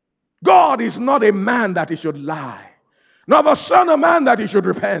 God is not a man that he should lie, nor the son of man that he should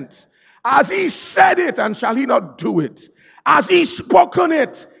repent. As he said it, and shall he not do it? As he spoken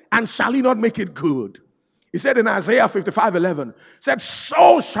it, and shall he not make it good? He said in Isaiah 55:11, said,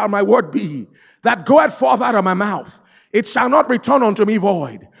 so shall my word be that goeth forth out of my mouth. It shall not return unto me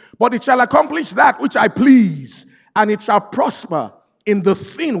void, but it shall accomplish that which I please, and it shall prosper in the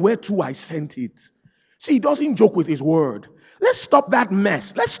thing whereto I sent it. See, he doesn't joke with his word. Let's stop that mess.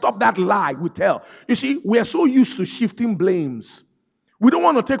 Let's stop that lie we tell. You see, we are so used to shifting blames. We don't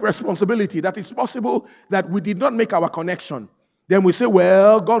want to take responsibility that it's possible that we did not make our connection. Then we say,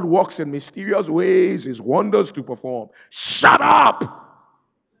 well, God works in mysterious ways, his wonders to perform. Shut up!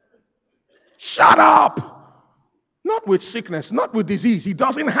 Shut up! Not with sickness, not with disease. He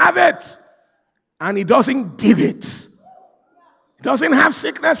doesn't have it. And he doesn't give it. He doesn't have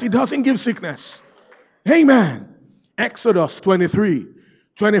sickness, he doesn't give sickness. Amen. Exodus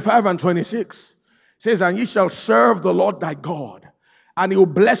 23:25 and 26 says, and ye shall serve the Lord thy God, and he will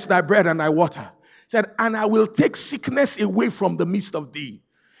bless thy bread and thy water. He said, and I will take sickness away from the midst of thee.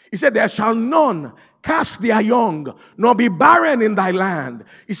 He said, there shall none cast their young, nor be barren in thy land.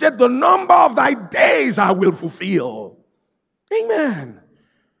 He said, the number of thy days I will fulfill. Amen.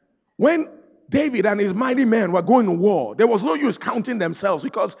 When David and his mighty men were going to war, there was no use counting themselves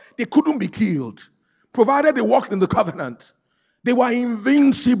because they couldn't be killed, provided they walked in the covenant. They were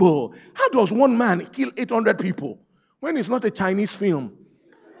invincible. How does one man kill 800 people when it's not a Chinese film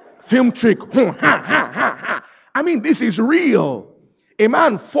trick? I mean, this is real. A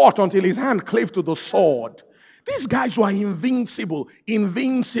man fought until his hand clave to the sword. These guys were invincible. And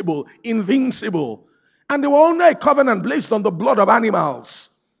they were under a covenant based on the blood of animals,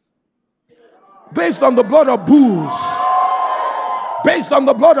 based on the blood of bulls, based on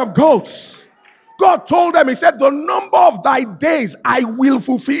the blood of goats. God told them, he said, the number of thy days I will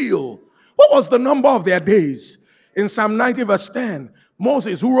fulfill. What was the number of their days? In Psalm 90 verse 10,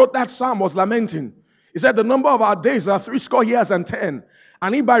 Moses, who wrote that psalm, was lamenting. He said, the number of our days are 60 years and 10.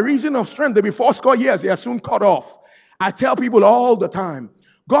 And if by reason of strength they be 80 years, they are soon cut off. I tell people all the time,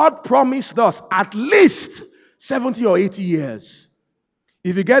 God promised us at least 70 or 80 years.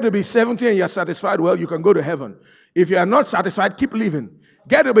 If you get to be 70 and you're satisfied, well, you can go to heaven. If you are not satisfied, keep living.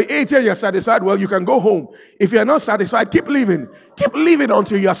 Get to be 80 and you're satisfied, well, you can go home. If you're not satisfied, keep living. Keep living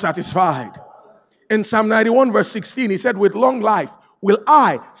until you're satisfied. In Psalm 91 verse 16, he said, with long life will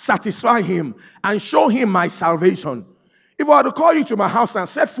I satisfy him and show him my salvation. If I were to call you to my house and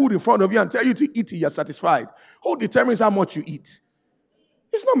set food in front of you and tell you to eat till you're satisfied, who determines how much you eat?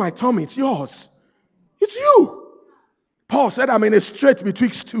 It's not my tummy, it's yours. It's you. Paul said, I'm in a strait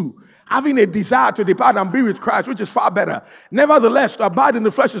betwixt two, having a desire to depart and be with Christ, which is far better. Nevertheless, to abide in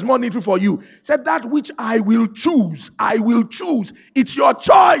the flesh is more needful for you. He said, that which I will choose. It's your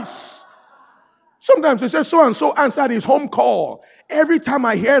choice. Sometimes they say, so and so answered his home call. Every time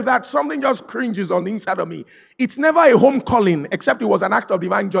I hear that, something just cringes on the inside of me. It's never a home calling, except it was an act of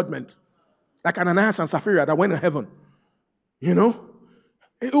divine judgment. Like Ananias and Sapphira that went to heaven. It's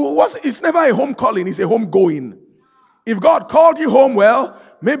never a home calling, it's a home going. If God called you home, well,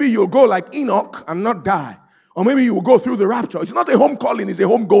 maybe you'll go like Enoch and not die. Or maybe you will go through the rapture. It's not a home calling, it's a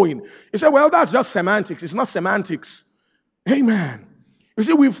home going. You say, well, that's just semantics. It's not semantics. Amen. You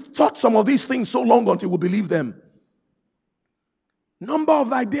see, we've taught some of these things so long until we believe them. Number of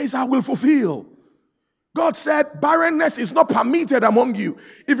thy days I will fulfill. God said, barrenness is not permitted among you.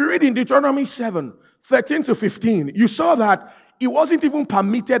 If you read in Deuteronomy 7:13 to 15, you saw that it wasn't even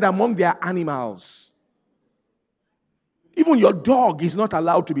permitted among their animals. Even your dog is not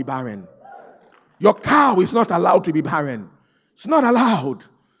allowed to be barren. Your cow is not allowed to be barren. It's not allowed.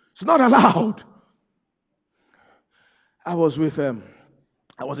 It's not allowed. I was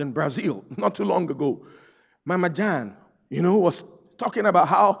in Brazil not too long ago. Mama Jan, was talking about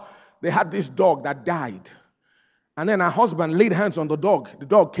how they had this dog that died. And then her husband laid hands on the dog. The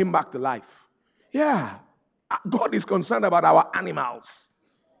dog came back to life. Yeah. God is concerned about our animals.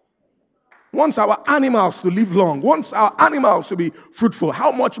 Wants our animals to live long. Wants our animals to be fruitful.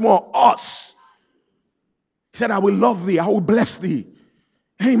 How much more us? He said, I will love thee. I will bless thee.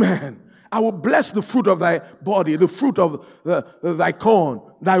 Amen. I will bless the fruit of thy body, the fruit of thy corn,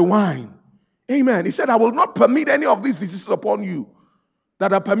 thy wine. Amen. He said, I will not permit any of these diseases upon you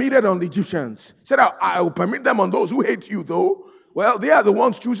that are permitted on the Egyptians. He said, I will permit them on those who hate you, though. Well, they are the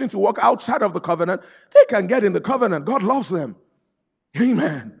ones choosing to walk outside of the covenant. They can get in the covenant. God loves them.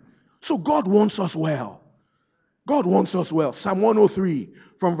 Amen. So God wants us well. God wants us well. Psalm 103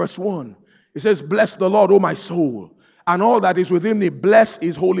 from verse 1. It says, bless the Lord, O my soul, and all that is within me. Bless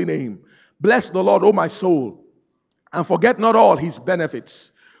his holy name. Bless the Lord, O my soul, and forget not all his benefits.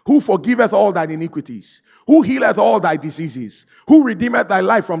 Who forgiveth all thine iniquities? Who healeth all thy diseases? Who redeemeth thy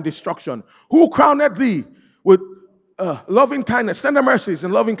life from destruction? Who crowneth thee with loving kindness, tender mercies,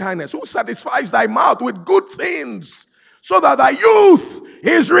 and loving kindness? Who satisfies thy mouth with good things, so that thy youth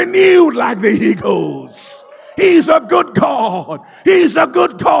is renewed like the eagles? He's a good God. He's a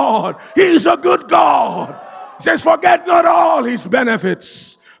good God. He's a good God. He says, forget not all his benefits.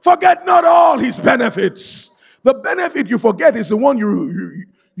 Forget not all his benefits. The benefit you forget is the one you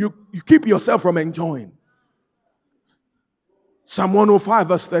keep yourself from enjoying. Psalm 105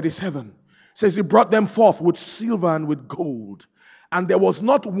 verse 37 says, he brought them forth with silver and with gold. And there was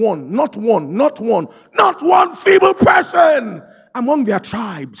not one feeble person among their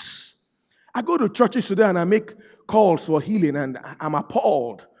tribes. I go to churches today and I make calls for healing and I'm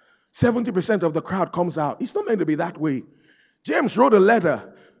appalled. 70% of the crowd comes out. It's not meant to be that way. James wrote a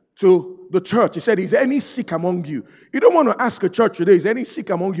letter to the church. He said, is there any sick among you? You don't want to ask a church today, is there any sick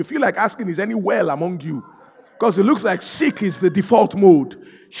among you? Feel like asking, is any well among you? Because it looks like sick is the default mode.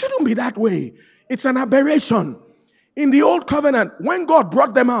 Shouldn't be that way. It's an aberration. In the old covenant, when God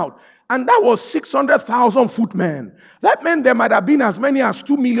brought them out, and that was 600,000 footmen. That meant there might have been as many as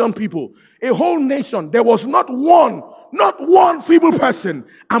 2 million people. A whole nation. There was not one feeble person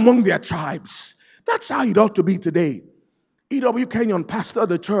among their tribes. That's how it ought to be today. E.W. Kenyon pastored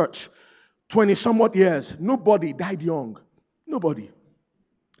the church 20 somewhat years. Nobody died young. Nobody.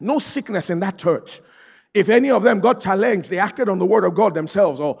 No sickness in that church. If any of them got challenged, they acted on the word of God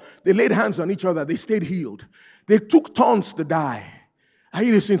themselves, or they laid hands on each other, they stayed healed. They took turns to die. Are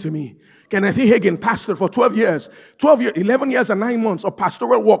you listening to me? Kenneth E. Hagin pastored for 11 years and 9 months of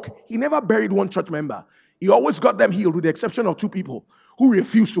pastoral work. He never buried one church member. He always got them healed, with the exception of 2 people who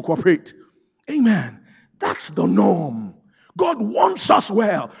refused to cooperate. Amen. That's the norm. God wants us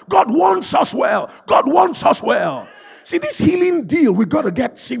well. God wants us well. God wants us well. See, this healing deal, we got to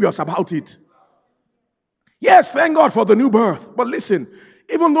get serious about it. Yes, thank God for the new birth. But listen,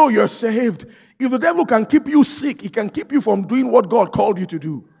 even though you're saved, if the devil can keep you sick, he can keep you from doing what God called you to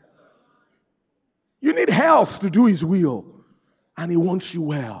do. You need health to do his will. And he wants you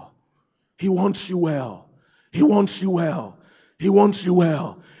well. He wants you well. He wants you well. He wants you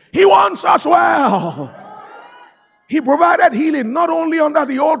well. He wants us well. He provided healing not only under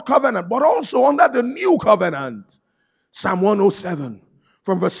the old covenant, but also under the new covenant. Psalm 107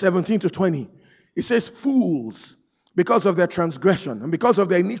 from verse 17 to 20. It says, fools, because of their transgression and because of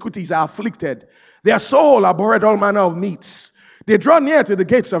their iniquities are afflicted. Their soul abhorred all manner of meats. They draw near to the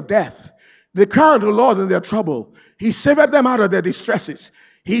gates of death. They cry unto the Lord in their trouble. He saved them out of their distresses.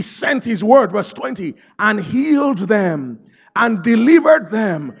 He sent his word, verse 20, and healed them and delivered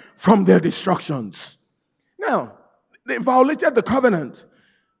them from their destructions. Now, they violated the covenant.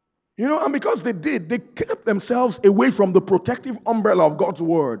 And because they did, they kept themselves away from the protective umbrella of God's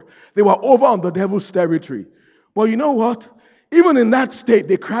word. They were over on the devil's territory. But you know what? Even in that state,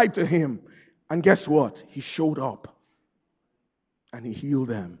 they cried to him. And guess what? He showed up. And he healed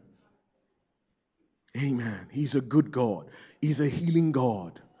them. Amen. He's a good God. He's a healing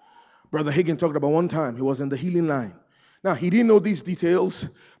God. Brother Hagin talked about one time he was in the healing line. Now, he didn't know these details,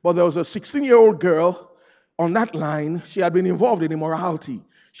 but there was a 16-year-old girl on that line. She had been involved in immorality.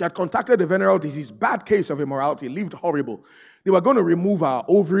 She had contracted a venereal disease, bad case of immorality, lived horrible. They were going to remove her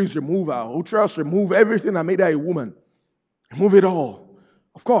ovaries, remove her uterus, remove everything that made her a woman. Remove it all.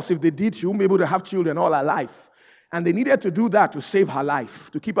 Of course, if they did, she wouldn't be able to have children all her life. And they needed to do that to save her life,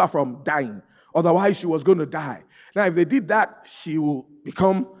 to keep her from dying. Otherwise, she was going to die. Now, if they did that, she will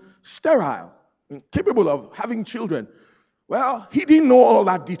become sterile, incapable of having children. Well, he didn't know all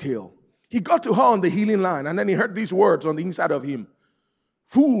that detail. He got to her on the healing line, and then he heard these words on the inside of him.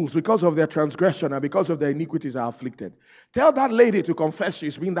 Fools, because of their transgression and because of their iniquities, are afflicted. Tell that lady to confess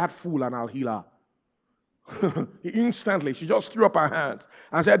she's been that fool, and I'll heal her. Instantly, she just threw up her hands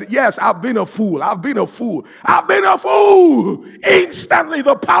and said, yes, I've been a fool. I've been a fool. I've been a fool. Instantly,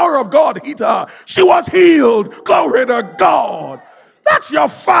 the power of God hit her. She was healed. Glory to God. That's your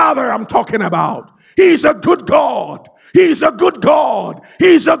Father I'm talking about. He's a good God. He's a good God.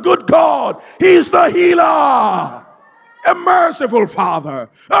 He's a good God. He's the healer. A merciful Father.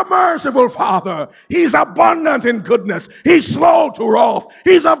 A merciful Father. He's abundant in goodness. He's slow to wrath.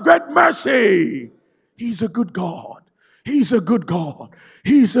 He's of great mercy. He's a good God. He's a good God.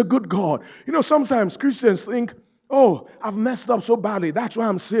 He's a good God. You know, sometimes Christians think, oh, I've messed up so badly. That's why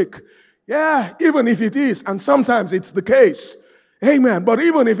I'm sick. Yeah, even if it is. And sometimes it's the case. Amen. But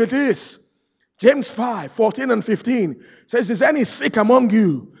even if it is, James 5:14 and 15 says, is any sick among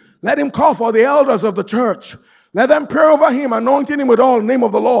you? Let him call for the elders of the church. Let them pray over him, anointing him with all in the name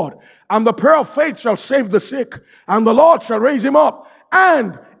of the Lord. And the prayer of faith shall save the sick, and the Lord shall raise him up.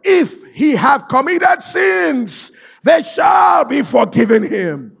 And if he have committed sins, they shall be forgiven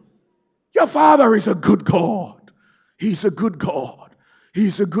him. Your Father is a good God. He's a good God.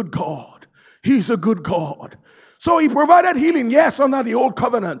 He's a good God. He's a good God. So he provided healing, yes, under the old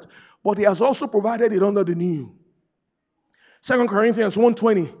covenant, but he has also provided it under the new. 2 Corinthians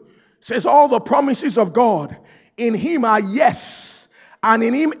 1:20 says, all the promises of God in him are yes, and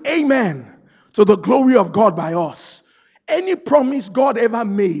in him amen, to the glory of God by us. Any promise God ever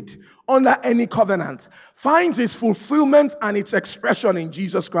made under any covenant finds its fulfillment and its expression in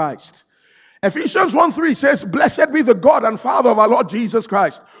Jesus Christ. Ephesians 1:3 says, blessed be the God and Father of our Lord Jesus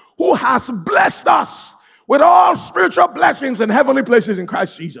Christ, who has blessed us with all spiritual blessings in heavenly places in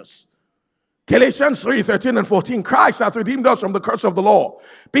Christ Jesus. Galatians 3:13 and 14, Christ hath redeemed us from the curse of the law,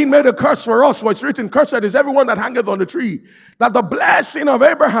 being made a curse for us, for it's written, cursed is everyone that hangeth on the tree, that the blessing of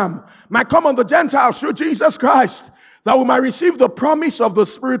Abraham might come on the Gentiles through Jesus Christ, that we might receive the promise of the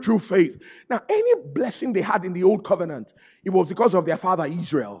Spirit through faith. Now, any blessing they had in the old covenant, it was because of their father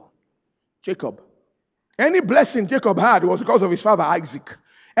Israel, Jacob. Any blessing Jacob had, it was because of his father Isaac.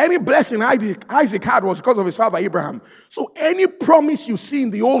 Any blessing Isaac had was because of his father Abraham. So any promise you see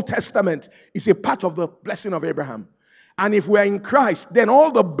in the Old Testament is a part of the blessing of Abraham. And if we're in Christ, then all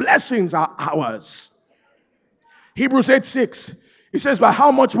the blessings are ours. Hebrews 8:6, it says, by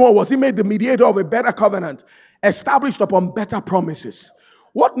how much more was he made the mediator of a better covenant, established upon better promises?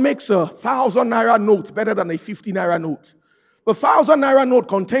 What makes 1,000 naira note better than a 50 naira note? The 1,000 naira note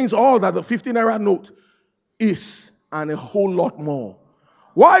contains all that the 50 naira note is and a whole lot more.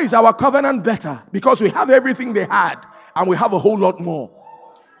 Why is our covenant better? Because we have everything they had and we have a whole lot more.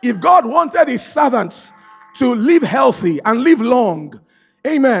 If God wanted his servants to live healthy and live long,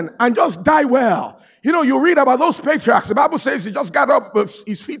 amen, and just die well, you know, you read about those patriarchs. The Bible says he just got up with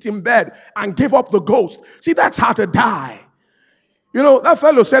his feet in bed and gave up the ghost. See, that's how to die. You know, that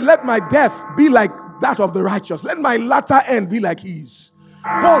fellow said, let my death be like that of the righteous. Let my latter end be like his.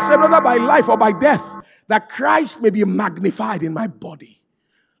 Paul said, whether by life or by death, that Christ may be magnified in my body.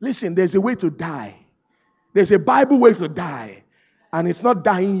 Listen, there's a way to die. There's a Bible way to die. And it's not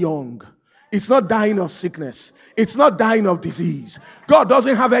dying young. It's not dying of sickness. It's not dying of disease. God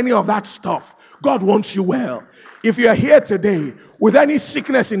doesn't have any of that stuff. God wants you well. If you're here today with any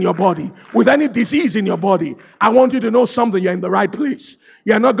sickness in your body, with any disease in your body, I want you to know something. You're in the right place.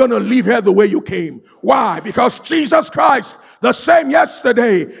 You're not going to leave here the way you came. Why? Because Jesus Christ, the same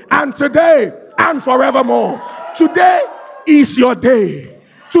yesterday and today and forevermore. Today is your day.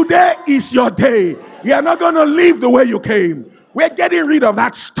 Today is your day. You are not going to leave the way you came. We're getting rid of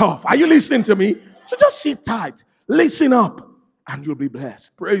that stuff. Are you listening to me? So just sit tight, listen up, and you'll be blessed.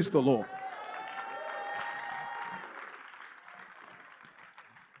 Praise the Lord.